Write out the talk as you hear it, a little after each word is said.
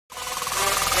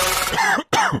Hello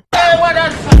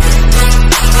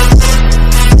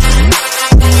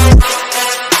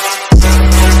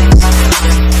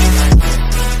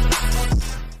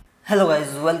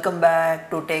guys, welcome back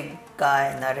to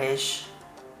TechGuyNaresh.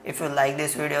 If you like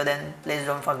this video, then please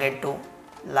don't forget to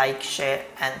like, share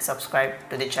and subscribe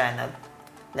to the channel.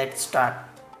 Let's start.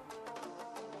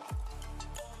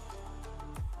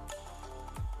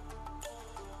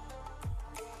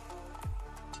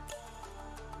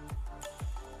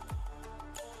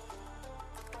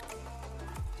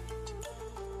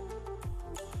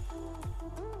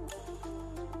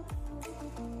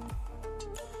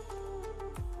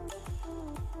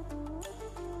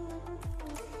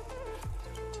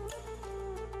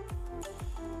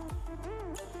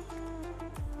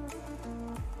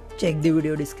 Check the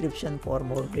video description for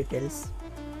more details.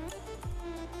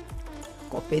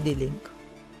 Copy the link.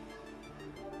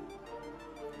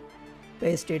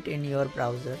 Paste it in your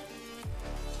browser.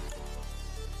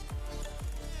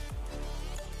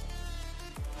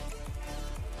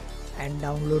 And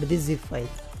download the zip file.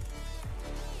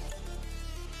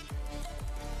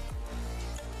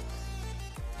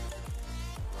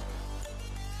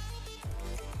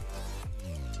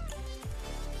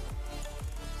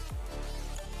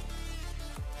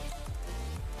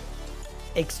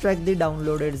 Extract the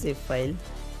downloaded zip file,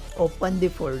 open the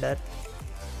folder,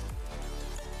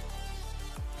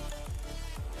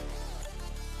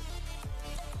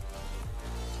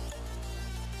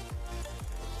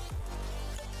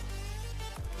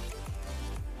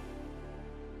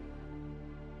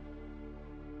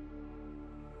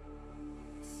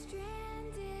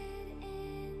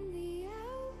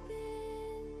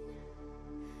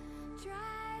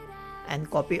 and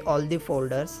copy all the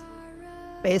folders.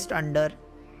 Paste under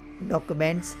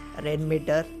Documents,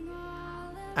 Rainmeter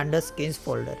under Skins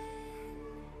folder.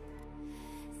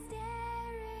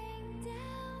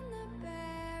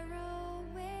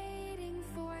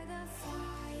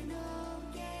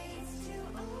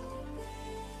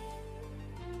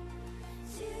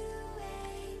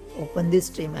 Open the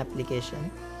Stream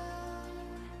application.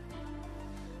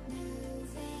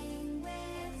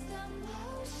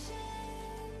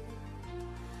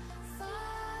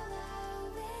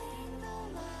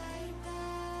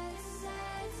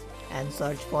 And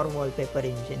search for Wallpaper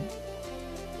engine.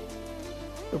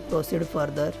 To proceed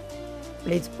further,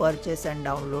 please purchase and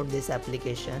download this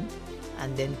application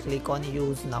and then click on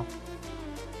Use Now.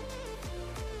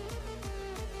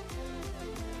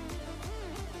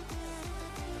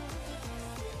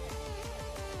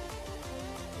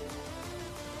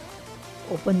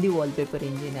 Open the Wallpaper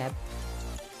engine app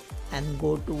and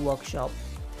go to Workshop.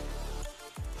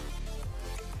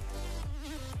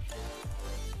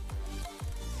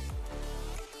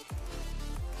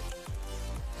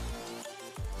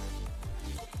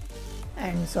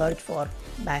 And search for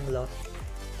Bangalore.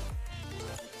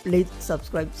 Please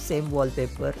subscribe same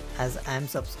wallpaper as I am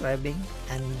subscribing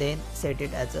and then set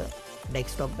it as a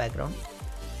desktop background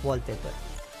wallpaper.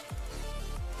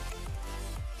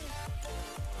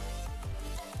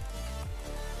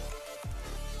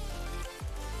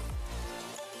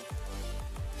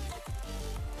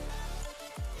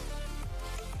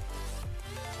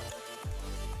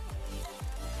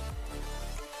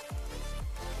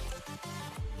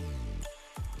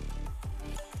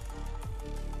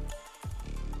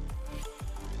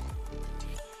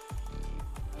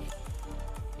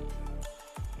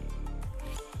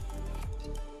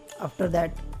 After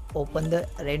that, open the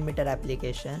Rainmeter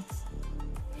application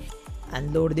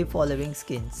and load the following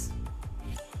skins.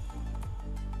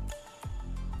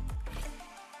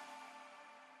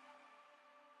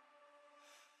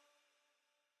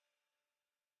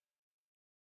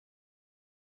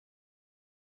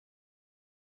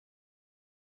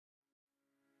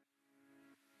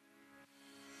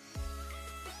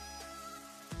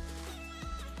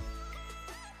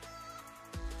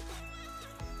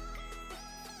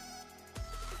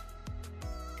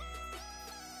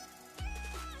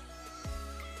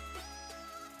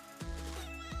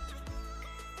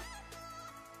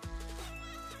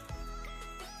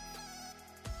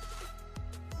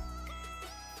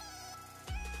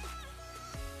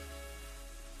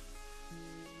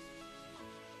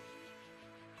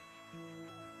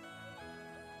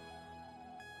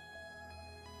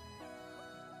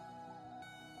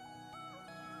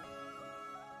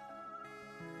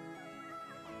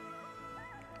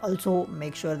 Also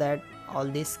make sure that all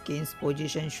these skins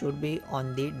position should be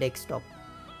on the desktop.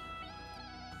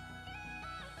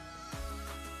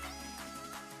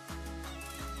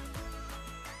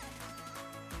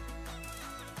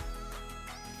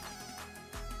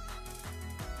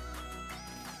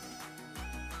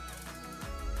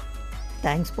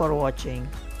 Thanks for watching.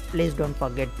 Please don't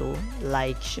forget to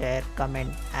like, share,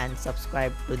 comment and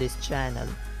subscribe to this channel.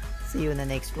 See you in the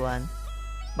next one.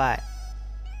 Bye.